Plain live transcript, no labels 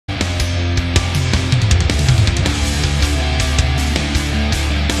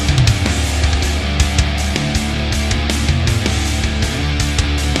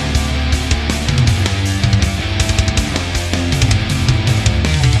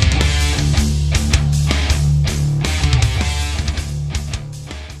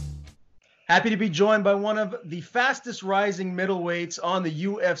Happy to be joined by one of the fastest rising middleweights on the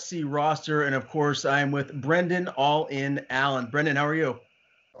UFC roster. And of course, I am with Brandan All In Allen. Brandan, how are you?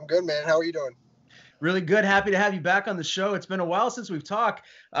 I'm good, man. How are you doing? Really good. Happy to have you back on the show. It's been a while since we've talked.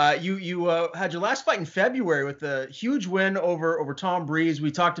 You had your last fight in February with a huge win over Tom Breeze.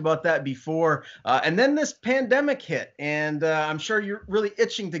 We talked about that before. And then this pandemic hit, and I'm sure you're really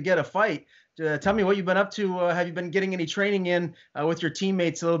itching to get a fight. Tell me what you've been up to. Have you been getting any training in with your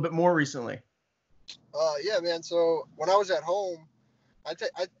teammates a little bit more recently? Yeah, man. So when I was at home, I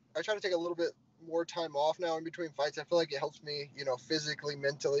try to take a little bit more time off now in between fights. I feel like it helps me, physically,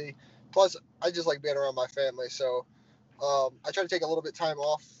 mentally. Plus, I just like being around my family. So I try to take a little bit time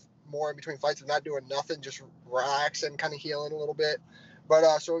off more in between fights of not doing nothing, just relaxing, kind of healing a little bit.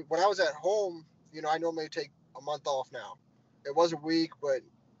 But so when I was at home, I normally take a month off now. It was a week, but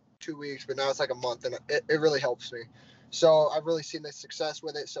 2 weeks, but now it's like a month, and it really helps me. So I've really seen the success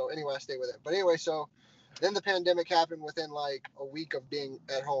with it. So anyway, I stay with it. But anyway, so then the pandemic happened within like a week of being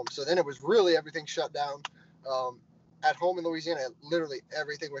at home. So then it was really everything shut down. At home in Louisiana, literally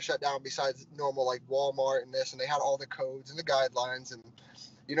everything was shut down besides normal like Walmart and this, and they had all the codes and the guidelines and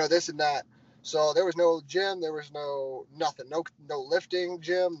this and that. So there was no gym, there was no nothing, no lifting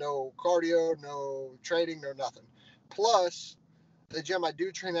gym, no cardio, no training, no nothing. Plus, the gym I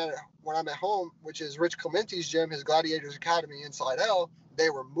do train at when I'm at home, which is Rich Clementi's gym, his Gladiators Academy in Slidell, they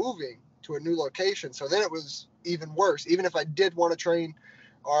were moving to a new location. So then it was even worse. Even if I did want to train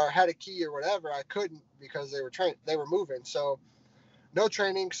or had a key or whatever, I couldn't because they were moving. So no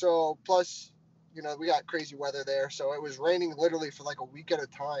training. So plus, we got crazy weather there. So it was raining literally for like a week at a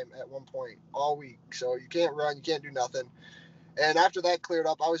time at one point, all week. So you can't run, you can't do nothing. And after that cleared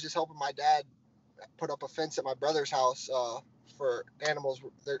up, I was just helping my dad put up a fence at my brother's house for animals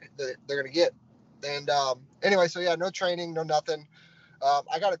they're going to get. And anyway, so yeah, no training, no nothing.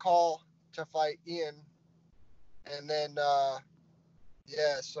 I got a call to fight Ian. And then,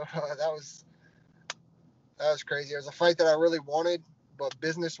 so that was crazy. It was a fight that I really wanted, but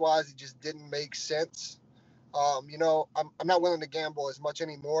business-wise, it just didn't make sense. I'm not willing to gamble as much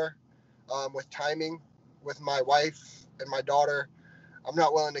anymore with timing, with my wife and my daughter. I'm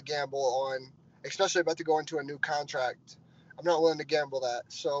not willing to gamble on, especially about to go into a new contract. I'm not willing to gamble that.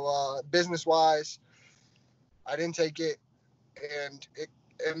 So business-wise, I didn't take it, and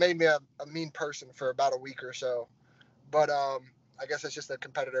it made me a mean person for about a week or so. But I guess it's just a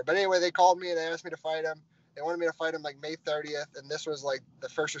competitor. But anyway, they called me and they asked me to fight him. They wanted me to fight him like May 30th, and this was like the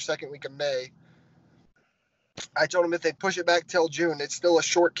first or second week of May. I told them if they push it back till June, it's still a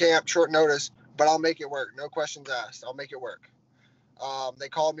short camp, short notice, but I'll make it work. No questions asked. I'll make it work. They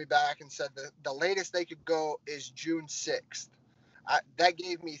called me back and said the latest they could go is June 6th. That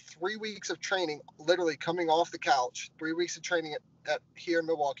gave me 3 weeks of training, literally coming off the couch, 3 weeks of training at here in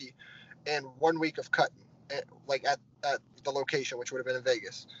Milwaukee, and 1 week of cutting, like at the location, which would have been in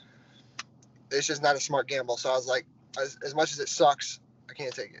Vegas. It's just not a smart gamble. So I was like, as much as it sucks, I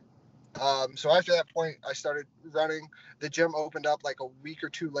can't take it. So after that point, I started running. The gym opened up like a week or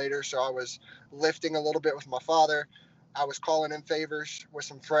two later, so I was lifting a little bit with my father. I was calling in favors with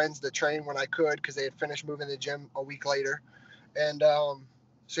some friends to train when I could because they had finished moving the gym a week later. And so,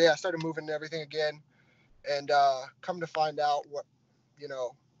 yeah, I started moving everything again. And come to find out what,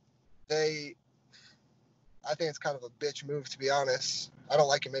 I think it's kind of a bitch move, to be honest. I don't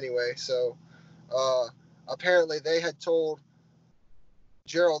like him anyway. So apparently they had told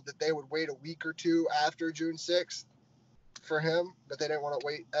Gerald that they would wait a week or two after June 6th for him, but they didn't want to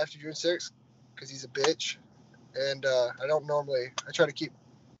wait after June 6th because he's a bitch. And I try to keep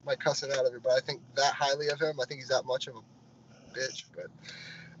my cussing out of it, but I think that highly of him. I think he's that much of a bitch. But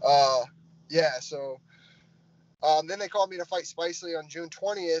yeah, so then they called me to fight Spicely on June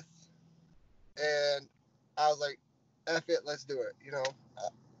 20th, and I was like, F it, let's do it.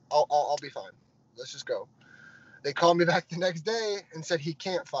 I'll be fine. Let's just go. They called me back the next day and said he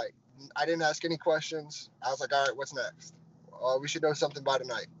can't fight. I didn't ask any questions. I was like, all right, what's next? We should know something by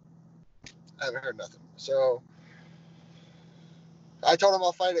tonight. I haven't heard nothing. So I told him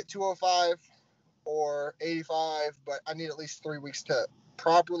I'll fight at 205 or 85, but I need at least 3 weeks to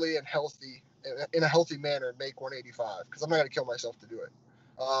properly and in a healthy manner make 185 because I'm not going to kill myself to do it.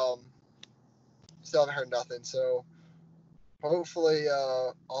 Still haven't heard nothing. So hopefully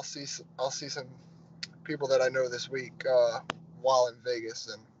I'll see some people that I know this week while in Vegas,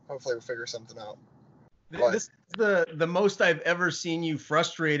 and hopefully we'll figure something out. This is the most I've ever seen you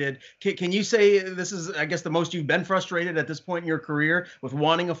frustrated. Can you say this is, I guess, the most you've been frustrated at this point in your career with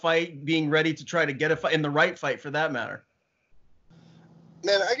wanting a fight, being ready to try to get a fight, and the right fight for that matter?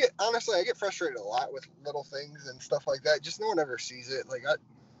 Man, I get frustrated a lot with little things and stuff like that. Just no one ever sees it. Like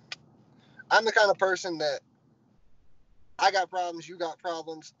I'm the kind of person that I got problems, you got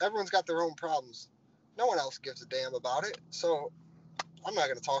problems. Everyone's got their own problems. No one else gives a damn about it. So I'm not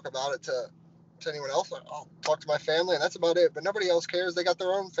going to talk about it to anyone else. I'll talk to my family, and that's about it. But nobody else cares. They got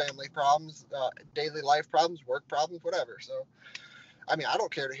their own family problems, daily life problems, work problems, whatever. So, I mean, I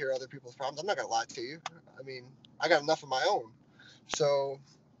don't care to hear other people's problems. I'm not going to lie to you. I mean, I got enough of my own. So,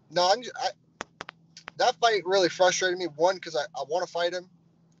 no, that fight really frustrated me. One, because I want to fight him.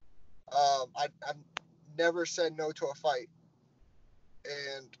 I've never said no to a fight.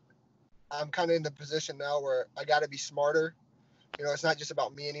 And I'm kind of in the position now where I got to be smarter. You know, it's not just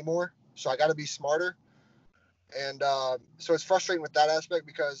about me anymore. So I got to be smarter. And so it's frustrating with that aspect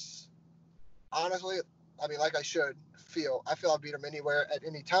because, honestly, I mean, like I feel I'll beat him anywhere at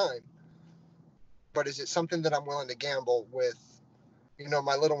any time. But is it something that I'm willing to gamble with, you know,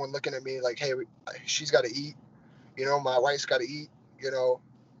 my little one looking at me like, hey, she's got to eat. You know, my wife's got to eat. You know,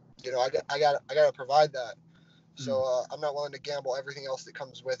 I got to provide that. So I'm not willing to gamble everything else that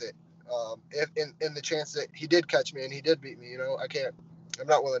comes with it. If in the chance that he did catch me and he did beat me, you know, I'm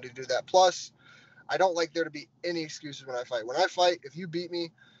not willing to do that. Plus, I don't like there to be any excuses when I fight. When I fight, if you beat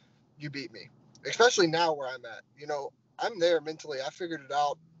me, you beat me. Especially now where I'm at. You know, I'm there mentally. I figured it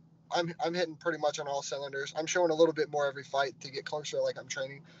out. I'm hitting pretty much on all cylinders. I'm showing a little bit more every fight to get closer, like I'm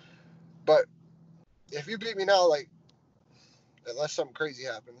training. But if you beat me now, like, unless something crazy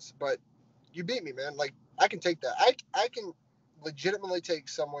happens, but you beat me, man. Like, I can take that. I can legitimately take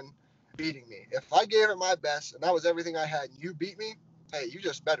someone beating me. If I gave it my best and that was everything I had and you beat me, hey, you're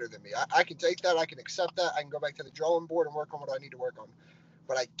just better than me. I can take that. I can accept that. I can go back to the drawing board and work on what I need to work on.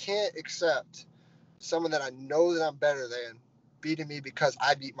 But I can't accept someone that I know that I'm better than beating me because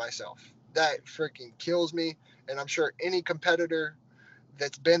I beat myself. That freaking kills me. And I'm sure any competitor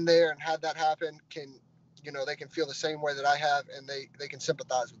that's been there and had that happen can, you know, they can feel the same way that I have and they can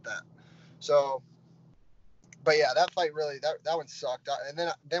sympathize with that. So, but yeah, that fight really, that one sucked. And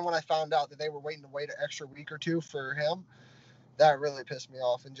then when I found out that they were waiting to wait an extra week or two for him, that really pissed me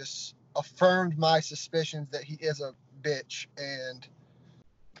off and just affirmed my suspicions that he is a bitch and,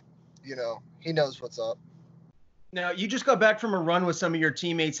 you know, he knows what's up. Now, you just got back from a run with some of your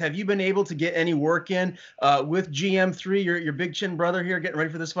teammates. Have you been able to get any work in with GM3, your big chin brother here, getting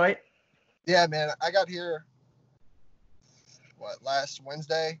ready for this fight? Yeah, man. I got here, last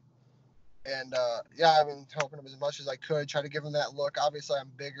Wednesday? And, yeah, I've been helping him as much as I could, try to give him that look. Obviously,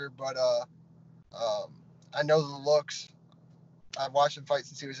 I'm bigger, but I know the looks. I've watched him fight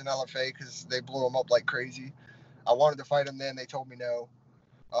since he was in LFA because they blew him up like crazy. I wanted to fight him then. They told me no.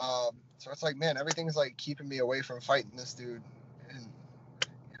 So it's like, man, everything's like keeping me away from fighting this dude. And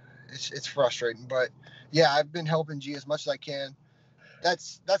it's frustrating. But, yeah, I've been helping G as much as I can.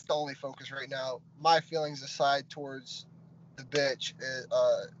 That's the only focus right now. My feelings aside towards the bitch,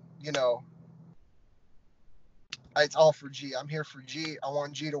 you know, it's all for G. I'm here for G. I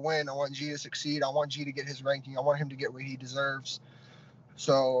want G to win. I want G to succeed. I want G to get his ranking. I want him to get what he deserves.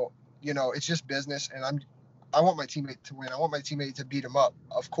 So, you know, it's just business, and I want my teammate to win. I want my teammate to beat him up.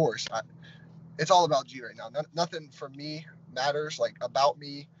 Of course, it's all about G right now. Nothing for me matters, like about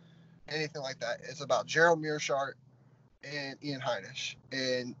me, anything like that. It's about Gerald Meerschaert and Ian Heinisch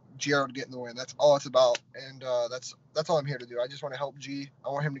and Gerald getting the win. That's all it's about, and that's all I'm here to do. I just want to help G. I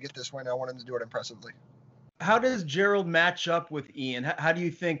want him to get this win. I want him to do it impressively. How does Gerald match up with Ian? How do you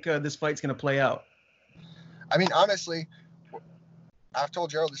think this fight's going to play out? I mean, honestly, I've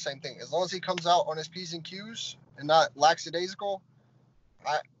told Gerald the same thing. As long as he comes out on his P's and Q's and not lackadaisical,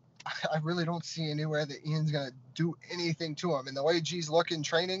 I really don't see anywhere that Ian's going to do anything to him. And the way G's looking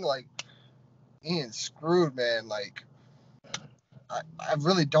training, like, Ian's screwed, man. Like, I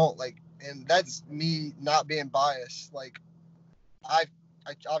really don't. Like, and that's me not being biased. Like, I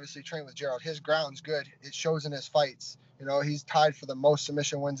obviously train with Gerald. His ground's good. It shows in his fights. You know, he's tied for the most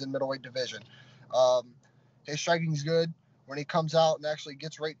submission wins in middleweight division. His striking's good. When he comes out and actually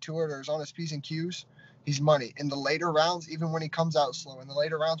gets right to it or is on his P's and Q's, he's money. In the later rounds, even when he comes out slow, in the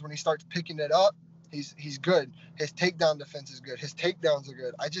later rounds when he starts picking it up, he's good. His takedown defense is good. His takedowns are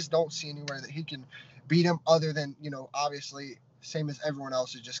good. I just don't see anywhere that he can beat him other than, you know, obviously same as everyone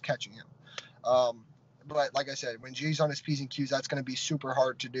else is just catching him. But like I said, when G's on his P's and Q's, that's going to be super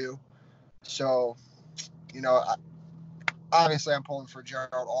hard to do. So, you know, obviously I'm pulling for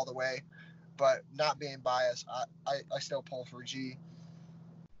Gerald all the way, but not being biased, I still pull for G.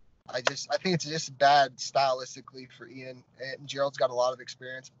 I think it's just bad stylistically for Ian, and Gerald's got a lot of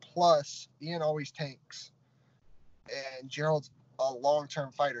experience. Plus, Ian always tanks, and Gerald's a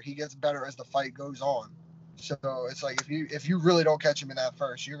long-term fighter. He gets better as the fight goes on. So it's like if you really don't catch him in that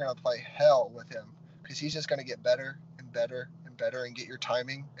first, you're gonna play hell with him because he's just gonna get better and better and better and get your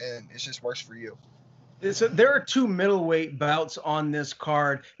timing, and it just works for you. So there are two middleweight bouts on this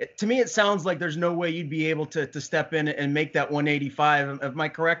card. To me, it sounds like there's no way you'd be able to step in and make that 185. Am I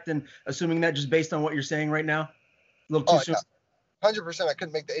correct in assuming that just based on what you're saying right now? A little too soon. Yeah. 100%. I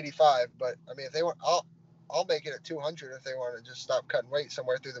couldn't make the 85, but I mean, if they want, I'll make it at 200 if they want to just stop cutting weight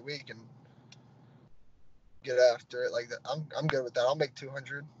somewhere through the week and get after it like that. I'm good with that. I'll make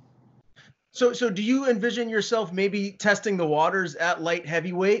 200. So do you envision yourself maybe testing the waters at light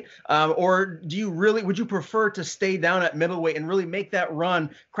heavyweight, or would you prefer to stay down at middleweight and really make that run,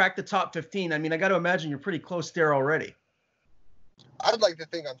 crack the top 15? I mean, I got to imagine you're pretty close there already. I'd like to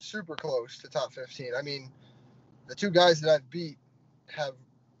think I'm super close to top 15. I mean, the two guys that I've beat have,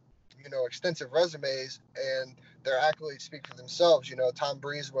 extensive resumes, and their accolades speak for themselves. Tom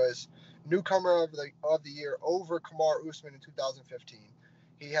Breeze was newcomer of the year over Kamaru Usman in 2015.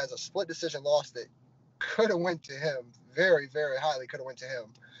 He has a split decision loss that could have went to him, very, very highly could have went to him.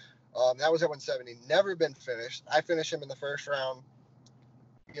 That was at 170. Never been finished. I finished him in the first round.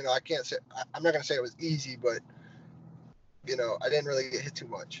 I can't say, I'm not going to say it was easy, but, I didn't really get hit too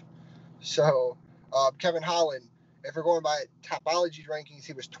much. So Kevin Holland, if we're going by Topology rankings,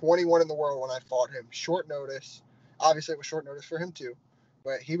 he was 21 in the world when I fought him. Short notice. Obviously, it was short notice for him too,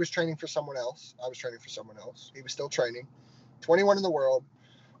 but he was training for someone else. I was training for someone else. He was still training. 21 in the world.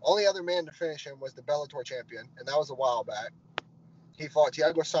 Only other man to finish him was the Bellator champion, and that was a while back. He fought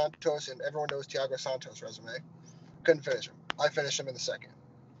Thiago Santos, and everyone knows Thiago Santos' resume. Couldn't finish him. I finished him in the second.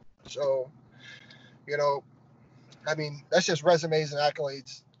 So, I mean, that's just resumes and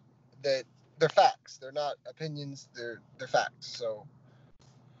accolades that they're facts. They're not opinions. They're facts. So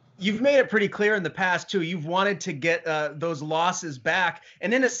you've made it pretty clear in the past too. You've wanted to get those losses back,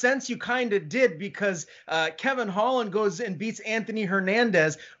 and in a sense, you kind of did because Kevin Holland goes and beats Anthony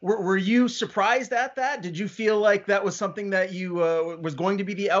Hernandez. Were you surprised at that? Did you feel like that was something that you was going to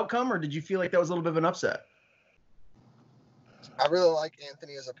be the outcome, or did you feel like that was a little bit of an upset? I really like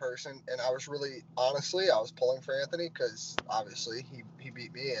Anthony as a person, and I was pulling for Anthony because obviously he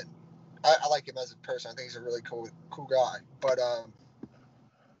beat me, and I like him as a person. I think he's a really cool guy, but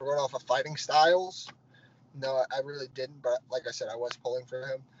we're going off of fighting styles. No, I really didn't. But like I said, I was pulling for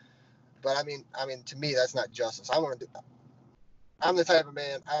him. But I mean, to me, that's not justice. I'm the type of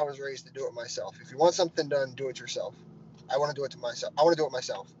man. I was raised to do it myself. If you want something done, do it yourself. I want to do it to myself. I want to do it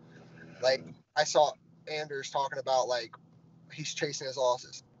myself. Like I saw Anders talking about like he's chasing his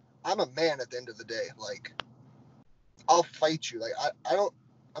losses. I'm a man at the end of the day. Like I'll fight you. Like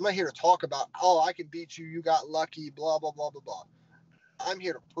I'm not here to talk about. Oh, I can beat you. You got lucky. Blah blah blah blah blah. I'm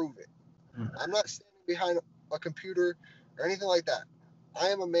here to prove it. I'm not standing behind a computer or anything like that. I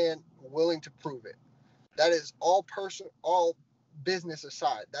am a man willing to prove it. That is all personal, all business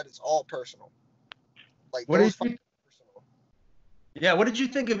aside. That is all personal. Like what did you? Yeah, what did you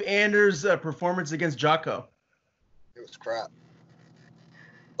think of Anders' performance against Jocko? It was crap.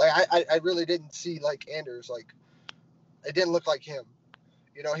 Like I really didn't see like Anders. Like it didn't look like him.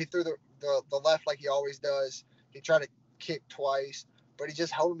 He threw the left like he always does. He tried to kick twice. But he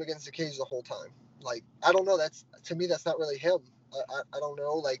just held him against the cage the whole time. Like, I don't know. To me, that's not really him. I don't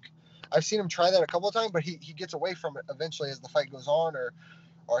know. Like, I've seen him try that a couple of times, but he gets away from it eventually as the fight goes on, or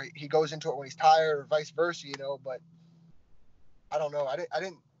he goes into it when he's tired, or vice versa. But I don't know. I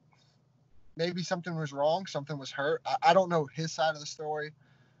didn't. Maybe something was wrong. Something was hurt. I don't know his side of the story,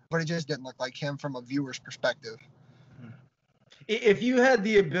 but it just didn't look like him from a viewer's perspective. If you had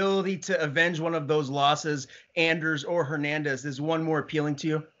the ability to avenge one of those losses, Anders or Hernandez, is one more appealing to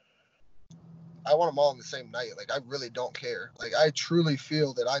you? I want them all on the same night. Like, I really don't care. Like, I truly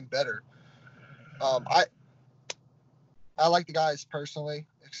feel that I'm better. I like the guys personally,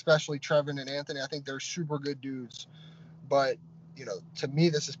 especially Trevor and Anthony. I think they're super good dudes. But, to me,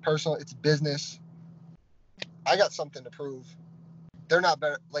 this is personal. It's business. I got something to prove. They're not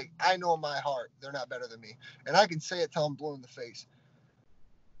better. Like, I know in my heart they're not better than me. And I can say it till I'm blue in the face.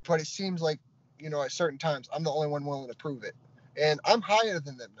 But it seems like, at certain times, I'm the only one willing to prove it. And I'm higher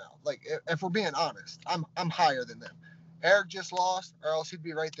than them now. Like, if we're being honest, I'm higher than them. Eric just lost, or else he'd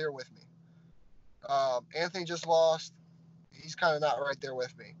be right there with me. Anthony just lost. He's kind of not right there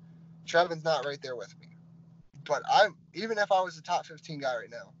with me. Trevin's not right there with me. But even if I was the top 15 guy right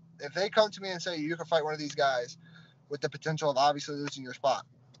now, if they come to me and say, you can fight one of these guys, with the potential of obviously losing your spot,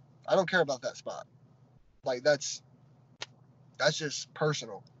 I don't care about that spot. Like that's just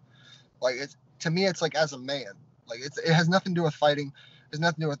personal. Like to me, it's like as a man. Like it has nothing to do with fighting. It has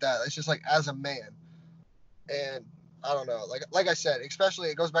nothing to do with that. It's just like as a man. And I don't know. Like I said, especially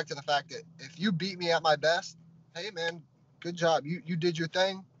it goes back to the fact that if you beat me at my best, hey man, good job. You did your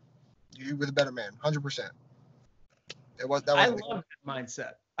thing. You were the better man, 100%. That I wasn't love that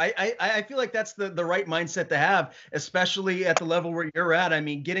mindset. I feel like that's the right mindset to have, especially at the level where you're at. I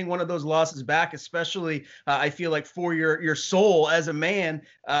mean, getting one of those losses back, especially I feel like for your soul as a man,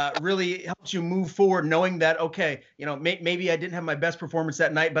 really helps you move forward, knowing that okay, maybe I didn't have my best performance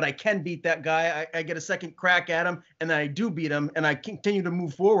that night, but I can beat that guy. I get a second crack at him, and then I do beat him, and I continue to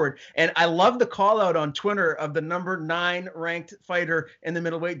move forward. And I love the call out on Twitter of the number 9 ranked fighter in the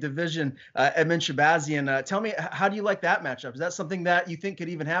middleweight division, Edmund Shabazian. Tell me, how do you like that matchup? Is that something that you think could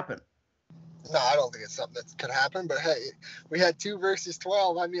even happen? No, I don't think it's something that could happen. But hey, we had 2 versus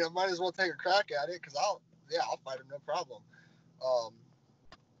 12. I mean, I might as well take a crack at it because I'll fight him, no problem.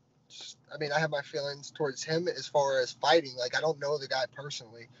 I mean, I have my feelings towards him as far as fighting. Like, I don't know the guy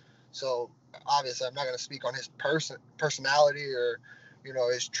personally, so obviously I'm not going to speak on his personality or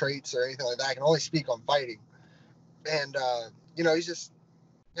his traits or anything like that. I can only speak on fighting. And he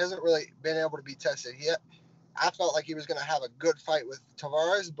hasn't really been able to be tested yet. I felt like he was going to have a good fight with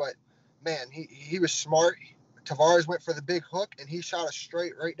Tavares, but man, he was smart. Tavares went for the big hook, and he shot a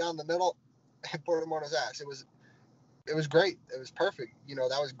straight right down the middle and put him on his ass. It was great. It was perfect.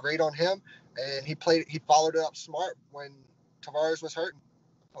 That was great on him, and he followed it up smart when Tavares was hurting.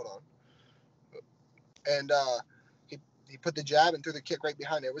 Hold on. And he put the jab and threw the kick right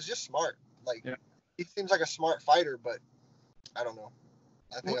behind it. It was just smart. Like, yeah. He seems like a smart fighter, but I don't know.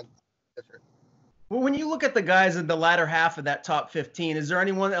 I think I'm different. Well, when you look at the guys in the latter half of that top 15, is there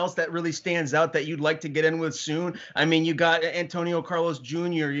anyone else that really stands out that you'd like to get in with soon? I mean, you got Antonio Carlos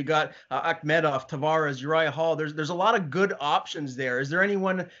Jr., you got Akhmedov, Tavares, Uriah Hall. There's a lot of good options there. Is there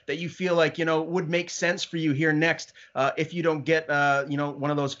anyone that you feel like, would make sense for you here next if you don't get,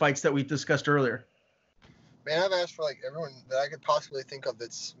 one of those fights that we discussed earlier? Man, I've asked for, like, everyone that I could possibly think of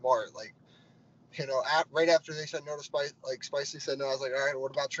that's smart. Like, right after they said no to Spicy said no, I was like, all right,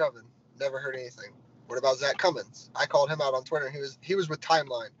 what about Trevin? Never heard anything. What about Zach Cummins? I called him out on Twitter, and he was with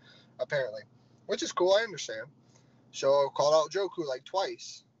Timeline, apparently, which is cool. I understand. So called out Joku like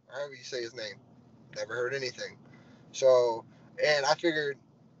twice, or however you say his name. Never heard anything. So, and I figured,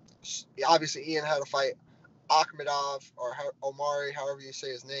 obviously Ian had to fight Akhmedov or Omari, however you say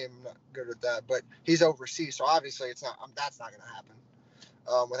his name. I'm not good at that, but he's overseas, so obviously that's not going to happen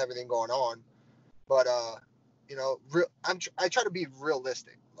with everything going on. But I try to be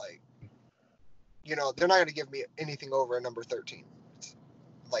realistic. Like, they're not going to give me anything over a number 13,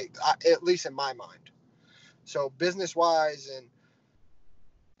 at least in my mind. So business-wise and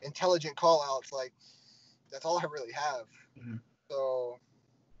intelligent call-outs, like, that's all I really have. Mm-hmm. So,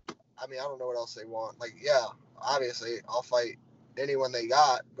 I mean, I don't know what else they want. Like, yeah, obviously I'll fight anyone they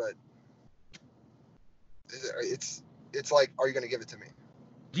got, but it's like, are you going to give it to me?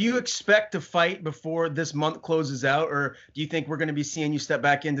 Do you expect to fight before this month closes out, or do you think we're going to be seeing you step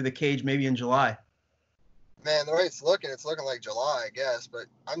back into the cage maybe in July? Man, the way it's looking like July, I guess. But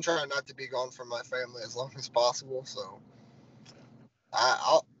I'm trying not to be gone from my family as long as possible. So,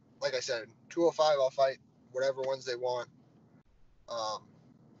 I'll like I said, 205, I'll fight whatever ones they want.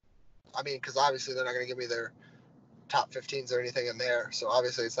 I mean, because obviously they're not going to give me their top 15s or anything in there. So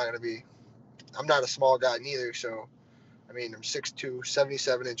obviously it's not going to be. I'm not a small guy neither. So, I mean, I'm 6'2",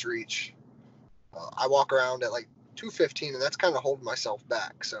 77-inch reach. I walk around at like 215, and that's kind of holding myself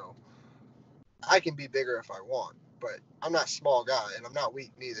back. So, I can be bigger if I want, but I'm not a small guy, and I'm not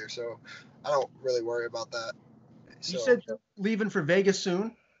weak neither, so I don't really worry about that. You said you're leaving for Vegas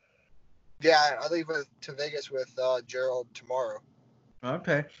soon? Yeah, I leave to Vegas with Gerald tomorrow.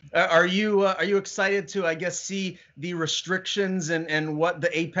 Okay. Are you excited to, I guess, see the restrictions and what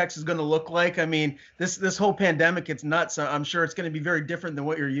the Apex is going to look like? I mean, this whole pandemic, it's nuts. I'm sure it's going to be very different than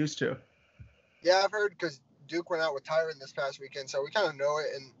what you're used to. Yeah, I've heard, because Duke went out with Tyron this past weekend, so we kind of know it,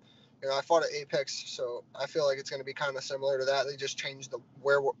 and I fought at Apex, so I feel like it's going to be kind of similar to that. They just changed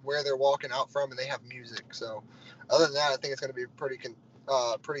where they're walking out from, and they have music. So other than that, I think it's going to be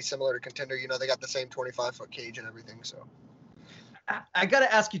pretty similar to Contender. They got the same 25-foot cage and everything. So I got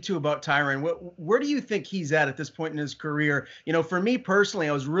to ask you too about Tyron. Where do you think he's at this point in his career? For me personally,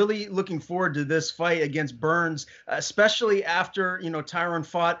 I was really looking forward to this fight against Burns, especially after Tyron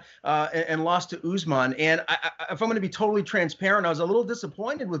fought and lost to Usman. And if I'm going to be totally transparent, I was a little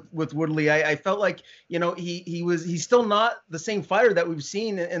disappointed with Woodley. I felt like he's still not the same fighter that we've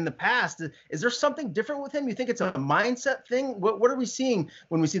seen in the past. Is there something different with him? You think it's a mindset thing? What are we seeing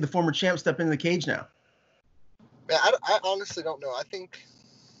when we see the former champ step into the cage now? Man, I honestly don't know. I think,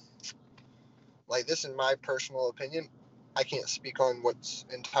 like, this is my personal opinion. I can't speak on what's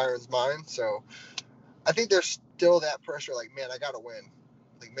in Tyron's mind. So I think there's still that pressure, like, man, I got to win.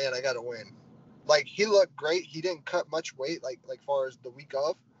 Like, man, I got to win. Like, he looked great. He didn't cut much weight, like far as the week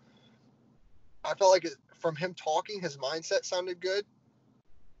of. I felt like from him talking, his mindset sounded good.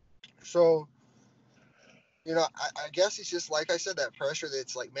 So, I guess it's just like I said, that pressure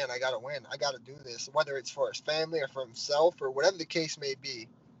that's like, man, I got to win. I got to do this, whether it's for his family or for himself or whatever the case may be.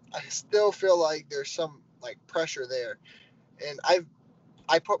 I still feel like there's some like pressure there. And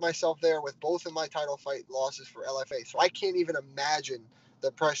I put myself there with both of my title fight losses for LFA. So I can't even imagine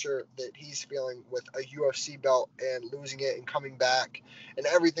the pressure that he's feeling with a UFC belt and losing it and coming back and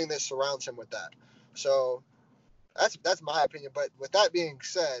everything that surrounds him with that. So that's my opinion. But with that being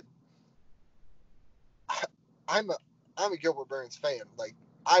said, I'm a Gilbert Burns fan. Like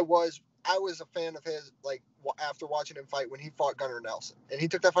I was a fan of his like after watching him fight when he fought Gunnar Nelson, and he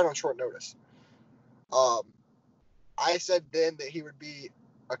took that fight on short notice. I said then that he would be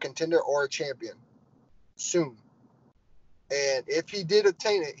a contender or a champion soon. And if he did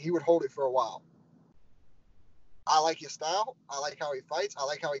obtain it, he would hold it for a while. I like his style. I like how he fights. I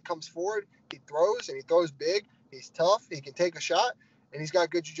like how he comes forward. He throws, and he throws big. He's tough. He can take a shot, and he's got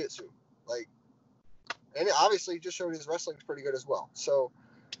good jiu-jitsu. And obviously he just showed his wrestling's pretty good as well. So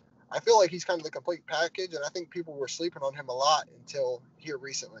I feel like he's kind of the complete package, and I think people were sleeping on him a lot until here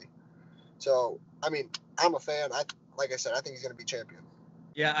recently. So, I mean, I'm a fan. Like I said, I think he's going to be champion.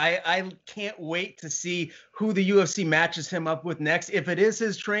 Yeah, I can't wait to see who the UFC matches him up with next. If it is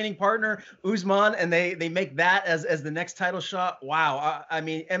his training partner, Usman, and they make that as the next title shot, wow. I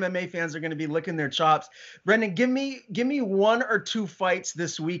mean, MMA fans are going to be licking their chops. Brandan, give me one or two fights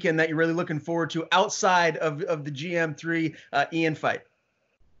this weekend that you're really looking forward to outside of the GM3 Ian fight.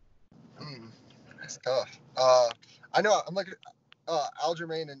 That's tough. I know I'm looking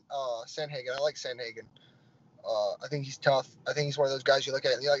Aljamain and Sandhagen. I like Sandhagen. I think he's tough. I think he's one of those guys you look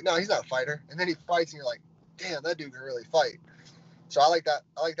at and you're like, no, he's not a fighter. And then he fights and you're like, damn, that dude can really fight. So I like that.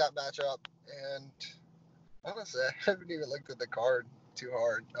 I like that matchup. And honestly, I haven't even looked at the card too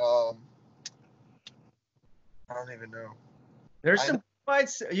hard. I don't even know. There's some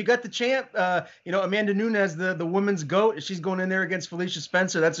fights. You got the champ, Amanda Nunes, the women's GOAT. She's going in there against Felicia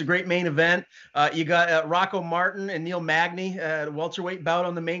Spencer. That's a great main event. You got Rocco Martin and Neil Magny, welterweight bout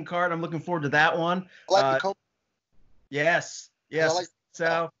on the main card. I'm looking forward to that one. I like the Yes.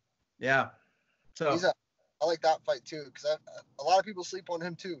 So, yeah. So I like that fight too because a lot of people sleep on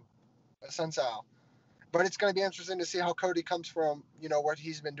him too, Sunsao. But it's going to be interesting to see how Cody comes from, what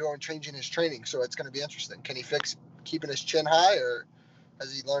he's been doing, changing his training. So it's going to be interesting. Can he fix keeping his chin high, or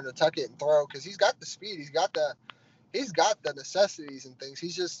has he learned to tuck it and throw? Because he's got the speed, he's got the necessities and things.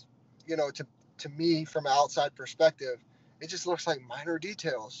 He's just, to me from an outside perspective, it just looks like minor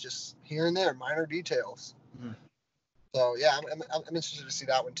details, just here and there, minor details. Mm-hmm. So yeah, I'm interested to see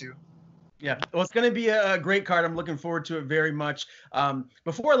that one too. Yeah, well, it's going to be a great card. I'm looking forward to it very much.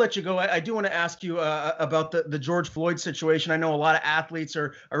 Before I let you go, I do want to ask you about the George Floyd situation. I know a lot of athletes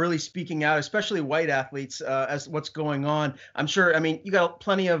are really speaking out, especially white athletes, as what's going on. I'm sure, you got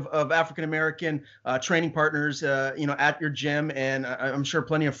plenty of African-American training partners, at your gym, and I'm sure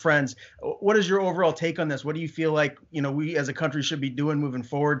plenty of friends. What is your overall take on this? What do you feel like, we as a country should be doing moving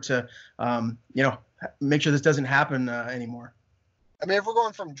forward to, make sure this doesn't happen anymore? If we're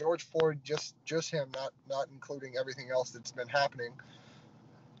going from George Floyd, just him, not including everything else that's been happening.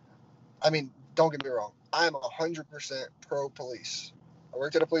 Don't get me wrong. I'm 100% pro-police. I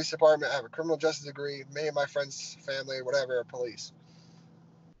worked at a police department. I have a criminal justice degree. Many of my friends, family, whatever, are police.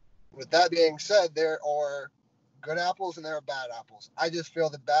 With that being said, there are good apples and there are bad apples. I just feel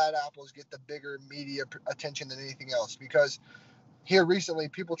the bad apples get the bigger media attention than anything else because here recently,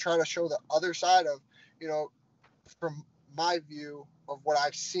 people try to show the other side of, from my view of what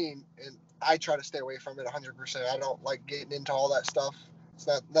I've seen, and I try to stay away from it 100%. I don't like getting into all that stuff.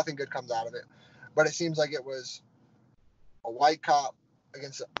 Nothing good comes out of it. But it seems like it was a white cop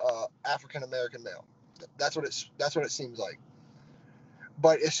against an African-American male. That's what it seems like.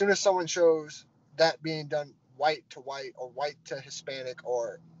 But as soon as someone shows that being done white to white or white to Hispanic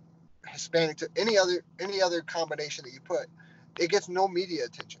or Hispanic to any other combination that you put, it gets no media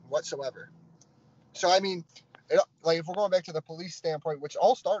attention whatsoever. So if we're going back to the police standpoint, which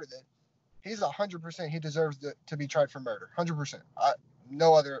all started it, he's 100%. He deserves to be tried for murder, 100%.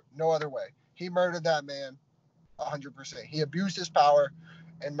 No other way. He murdered that man, 100%. He abused his power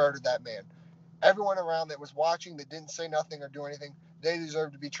and murdered that man. Everyone around that was watching that didn't say nothing or do anything, they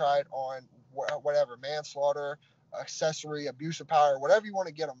deserve to be tried on whatever, manslaughter, accessory, abuse of power, whatever you want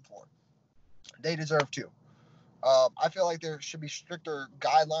to get them for. They deserve to. I feel like there should be stricter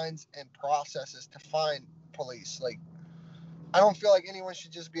guidelines and processes to find police. I don't feel like anyone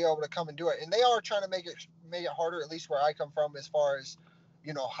should just be able to come and do it. And they are trying to make it harder, at least where I come from, as far as,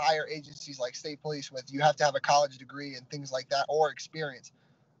 higher agencies like state police with you have to have a college degree and things like that or experience.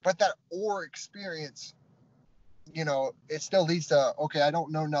 But that or experience, you know, it still leads to, okay, I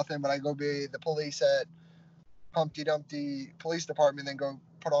don't know nothing, but I go be the police at Humpty Dumpty Police Department, then go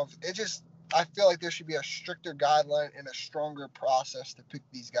put on. It just, I feel like there should be a stricter guideline and a stronger process to pick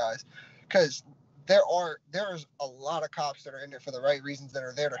these guys, because there's a lot of cops that are in it for the right reasons, that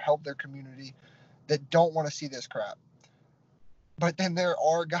are there to help their community, that don't want to see this crap. But then there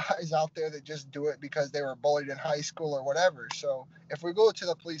are guys out there that just do it because they were bullied in high school or whatever. So if we go to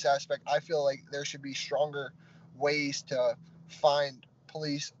the police aspect, I feel like there should be stronger ways to find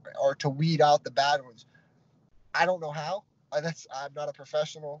police or to weed out the bad ones. I don't know how. I'm not a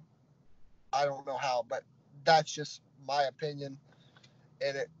professional. I don't know how, but that's just my opinion.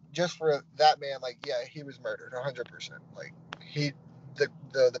 And it just for that man, like, yeah, he was murdered 100%. Like,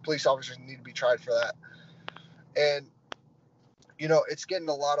 the police officers need to be tried for that. And you know, it's getting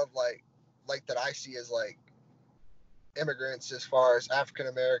a lot of like that I see as like immigrants, as far as African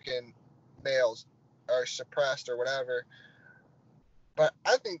American males are suppressed or whatever. But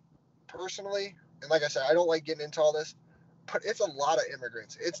I think personally, and like I said, I don't like getting into all this, but it's a lot of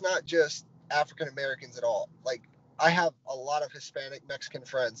immigrants. It's not just African Americans at all. Like, I have a lot of Hispanic Mexican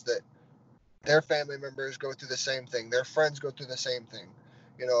friends that their family members go through the same thing. Their friends go through the same thing,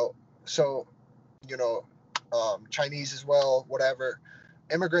 you know. So, you know, Chinese as well, whatever,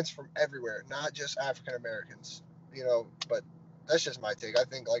 immigrants from everywhere, not just African Americans, you know. But that's just my take. I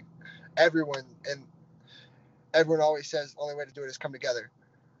think like everyone always says the only way to do it is come together.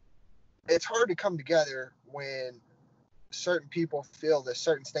 It's hard to come together when certain people feel this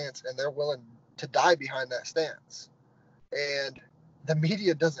certain stance and they're willing to die behind that stance. And the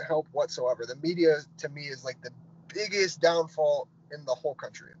media doesn't help whatsoever. The media, to me, is like the biggest downfall in the whole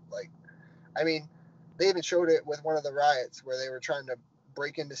country. Like, I mean, they even showed it with one of the riots where they were trying to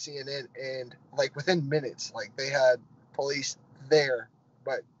break into CNN, and like within minutes, like they had police there.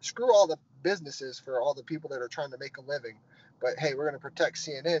 But screw all the businesses for all the people that are trying to make a living. But hey, we're going to protect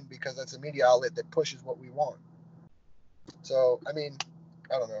CNN because that's a media outlet that pushes what we want. So, I mean,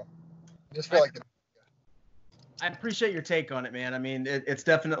 I don't know. I just feel like I appreciate your take on it, man. I mean, it's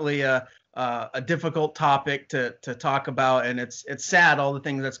definitely a difficult topic to talk about, and it's sad, all the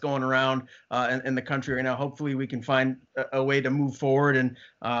things that's going around in the country right now. Hopefully we can find a way to move forward and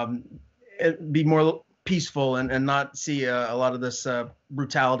be more peaceful and not see a lot of this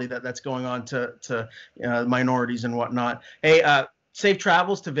brutality that's going on to minorities and whatnot. Hey, safe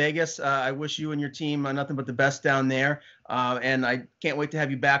travels to Vegas. I wish you and your team nothing but the best down there. And I can't wait to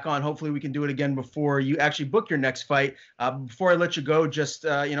have you back on. Hopefully we can do it again before you actually book your next fight. Before I let you go, just,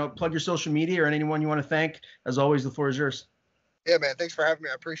 plug your social media or anyone you want to thank. As always, the floor is yours. Yeah, man. Thanks for having me.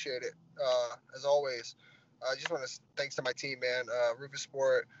 I appreciate it. As always, I just want to thanks to my team, man. Rufus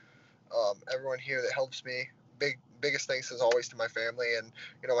Sport, everyone here that helps me. Biggest thanks as always to my family and,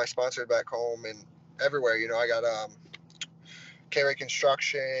 my sponsors back home and everywhere. I got K-Ray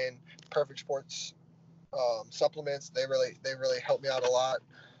Construction, Perfect Sports supplements. They really helped me out a lot.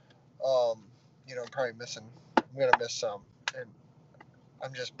 I'm probably I'm gonna miss some, and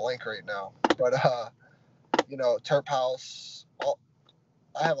I'm just blank right now. But Terp House.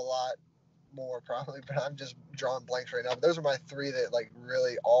 I have a lot more probably, but I'm just drawing blanks right now. But those are my three that like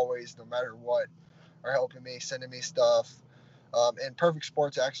really always, no matter what, are helping me, sending me stuff. And Perfect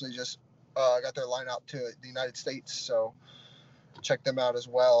Sports actually just got their line out to the United States, so check them out as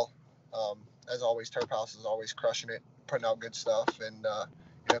well. As always, Terp House is always crushing it, putting out good stuff, and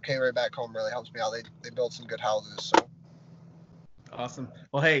K-Ray back home really helps me out. They build some good houses. So awesome.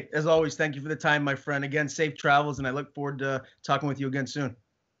 Well, hey, as always, thank you for the time, my friend. Again, safe travels, and I look forward to talking with you again soon.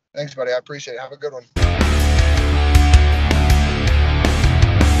 Thanks, buddy. I appreciate it. Have a good one.